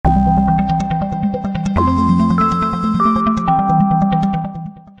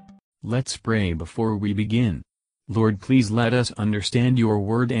Let's pray before we begin. Lord, please let us understand your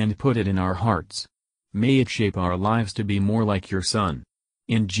word and put it in our hearts. May it shape our lives to be more like your Son.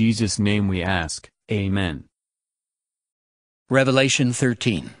 In Jesus' name we ask, Amen. Revelation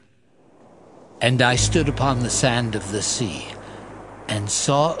 13. And I stood upon the sand of the sea, and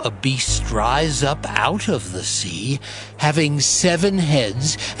saw a beast rise up out of the sea, having 7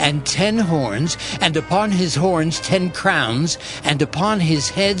 heads and 10 horns, and upon his horns 10 crowns, and upon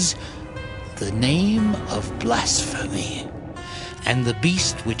his heads the name of blasphemy. And the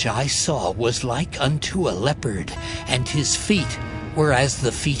beast which I saw was like unto a leopard, and his feet were as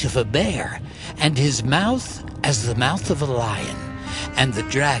the feet of a bear, and his mouth as the mouth of a lion. And the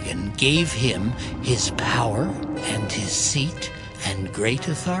dragon gave him his power and his seat and great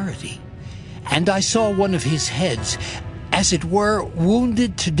authority. And I saw one of his heads, as it were,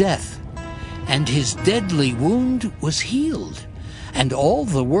 wounded to death, and his deadly wound was healed. And all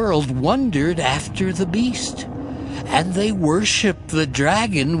the world wondered after the beast. And they worshipped the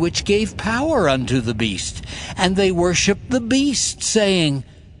dragon which gave power unto the beast. And they worshipped the beast, saying,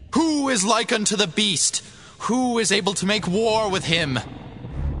 Who is like unto the beast? Who is able to make war with him?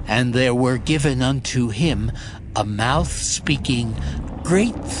 And there were given unto him a mouth speaking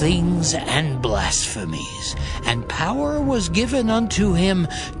great things and blasphemies, and power was given unto him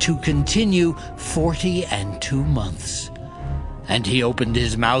to continue 42 months. And he opened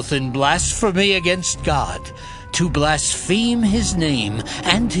his mouth in blasphemy against God, to blaspheme his name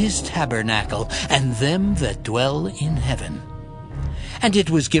and his tabernacle, and them that dwell in heaven. And it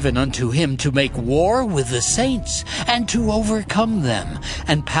was given unto him to make war with the saints, and to overcome them.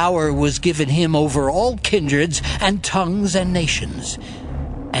 And power was given him over all kindreds, and tongues, and nations.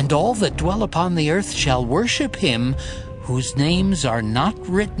 And all that dwell upon the earth shall worship him, whose names are not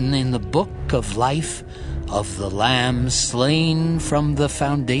written in the book of life of the Lamb slain from the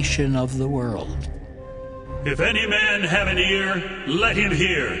foundation of the world. If any man have an ear, let him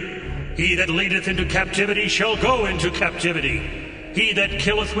hear. He that leadeth into captivity shall go into captivity. He that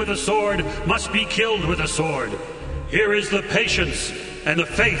killeth with a sword must be killed with a sword. Here is the patience and the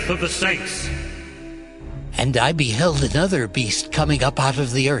faith of the saints. And I beheld another beast coming up out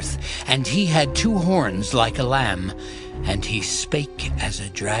of the earth, and he had 2 horns like a lamb, and he spake as a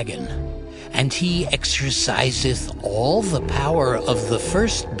dragon. And he exerciseth all the power of the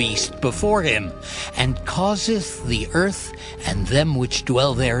first beast before him, and causeth the earth and them which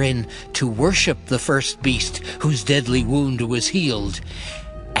dwell therein to worship the first beast, whose deadly wound was healed.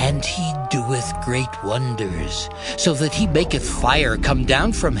 And he doeth great wonders, so that he maketh fire come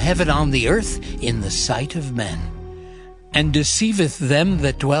down from heaven on the earth in the sight of men, and deceiveth them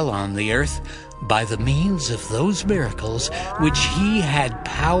that dwell on the earth by the means of those miracles which he had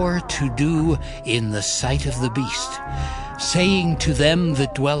power to do in the sight of the beast, saying to them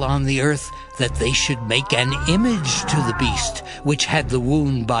that dwell on the earth that they should make an image to the beast, which had the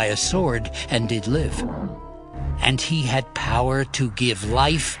wound by a sword, and did live. And he had power to give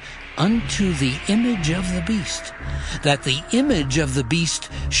life unto the image of the beast, that the image of the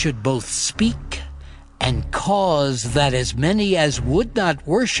beast should both speak and cause that as many as would not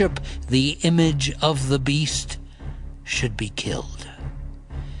worship the image of the beast should be killed.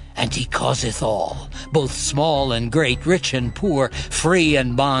 And he causeth all, both small and great, rich and poor, free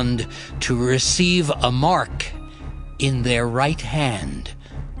and bond, to receive a mark in their right hand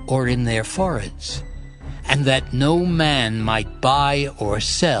or in their foreheads, and that no man might buy or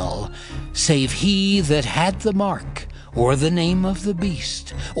sell, save he that had the mark, or the name of the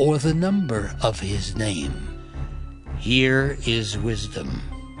beast, or the number of his name. Here is wisdom.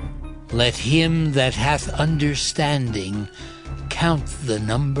 Let him that hath understanding count the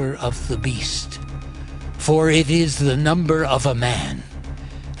number of the beast, for it is the number of a man,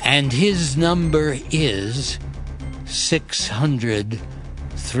 and his number is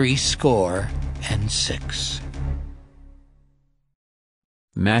 666.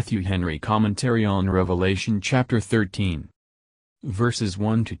 Matthew Henry Commentary on Revelation chapter 13. Verses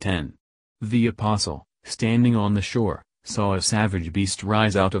 1 to 10. The apostle, standing on the shore, saw a savage beast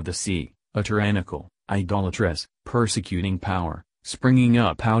rise out of the sea, a tyrannical, idolatrous, persecuting power, springing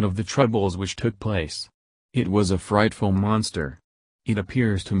up out of the troubles which took place. It was a frightful monster. It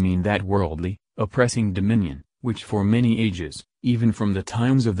appears to mean that worldly, oppressing dominion, which for many ages, even from the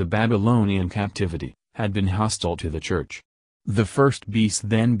times of the Babylonian captivity, had been hostile to the church. The first beast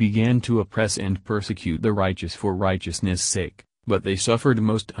then began to oppress and persecute the righteous for righteousness' sake, but they suffered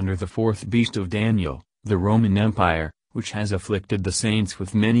most under the fourth beast of Daniel, the Roman Empire, which has afflicted the saints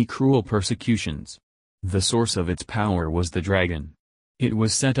with many cruel persecutions. The source of its power was the dragon. It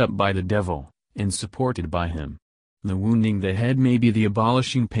was set up by the devil, and supported by him. The wounding the head may be the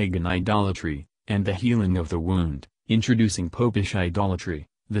abolishing pagan idolatry, and the healing of the wound, introducing popish idolatry,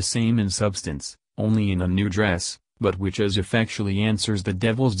 the same in substance, only in a new dress, but which as effectually answers the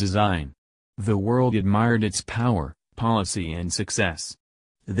devil's design. The world admired its power, policy and success.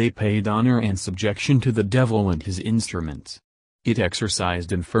 They paid honor and subjection to the devil and his instruments. It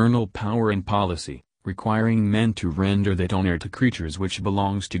exercised infernal power and policy, requiring men to render that honor to creatures which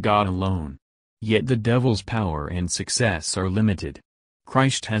belongs to God alone. Yet the devil's power and success are limited.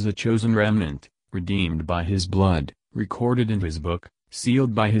 Christ has a chosen remnant, redeemed by his blood, recorded in his book,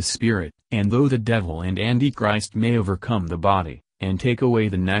 sealed by his Spirit, and though the devil and Antichrist may overcome the body, and take away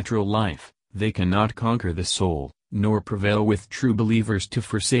the natural life, they cannot conquer the soul, nor prevail with true believers to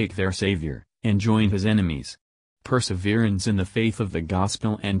forsake their Savior, and join his enemies. Perseverance in the faith of the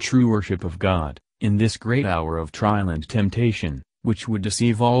gospel and true worship of God, in this great hour of trial and temptation, which would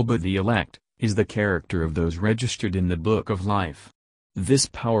deceive all but the elect, is the character of those registered in the book of life. This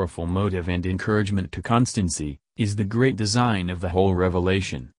powerful motive and encouragement to constancy, is the great design of the whole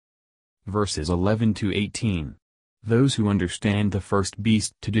revelation. Verses 11 to 18. Those who understand the first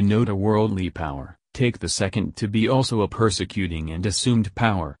beast to denote a worldly power, take the second to be also a persecuting and assumed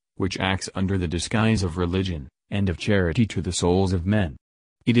power, which acts under the disguise of religion, and of charity to the souls of men.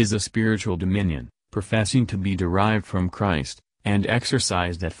 It is a spiritual dominion, professing to be derived from Christ, and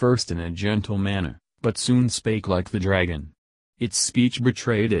exercised at first in a gentle manner, but soon spake like the dragon. Its speech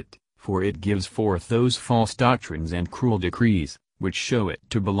betrayed it, for it gives forth those false doctrines and cruel decrees, which show it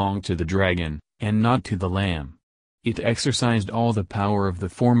to belong to the dragon, and not to the Lamb. It exercised all the power of the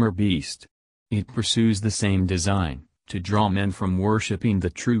former beast. It pursues the same design, to draw men from worshipping the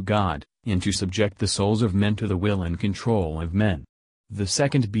true God, and to subject the souls of men to the will and control of men. The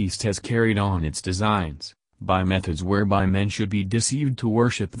second beast has carried on its designs, by methods whereby men should be deceived to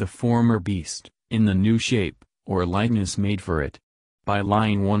worship the former beast, in the new shape, or likeness made for it, by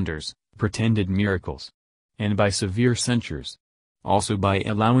lying wonders, pretended miracles, and by severe censures. Also by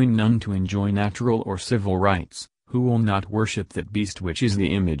allowing none to enjoy natural or civil rights, who will not worship that beast which is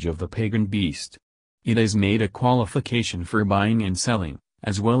the image of the pagan beast. It has made a qualification for buying and selling,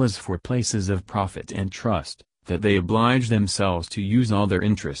 as well as for places of profit and trust, that they oblige themselves to use all their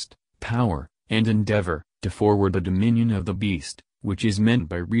interest, power, and endeavor, to forward the dominion of the beast, which is meant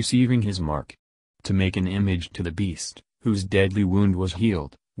by receiving his mark. To make an image to the beast, whose deadly wound was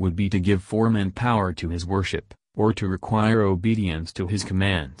healed, would be to give form and power to his worship, or to require obedience to his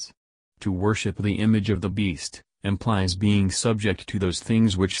commands. To worship the image of the beast, implies being subject to those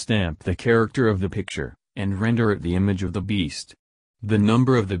things which stamp the character of the picture, and render it the image of the beast. The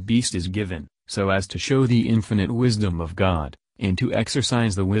number of the beast is given, so as to show the infinite wisdom of God, and to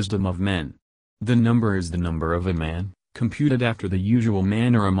exercise the wisdom of men. The number is the number of a man, computed after the usual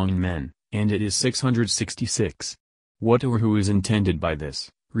manner among men, and it is 666. What or who is intended by this,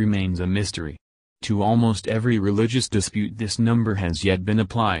 remains a mystery. To almost every religious dispute this number has yet been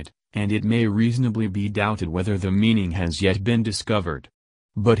applied, and it may reasonably be doubted whether the meaning has yet been discovered.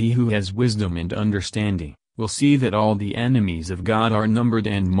 But he who has wisdom and understanding, will see that all the enemies of God are numbered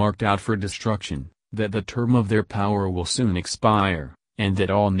and marked out for destruction, that the term of their power will soon expire, and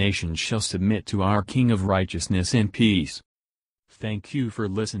that all nations shall submit to our King of righteousness and peace. Thank you for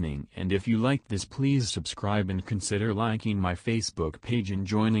listening, and if you liked this, please subscribe and consider liking my Facebook page and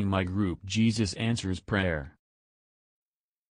joining my group Jesus Answers Prayer.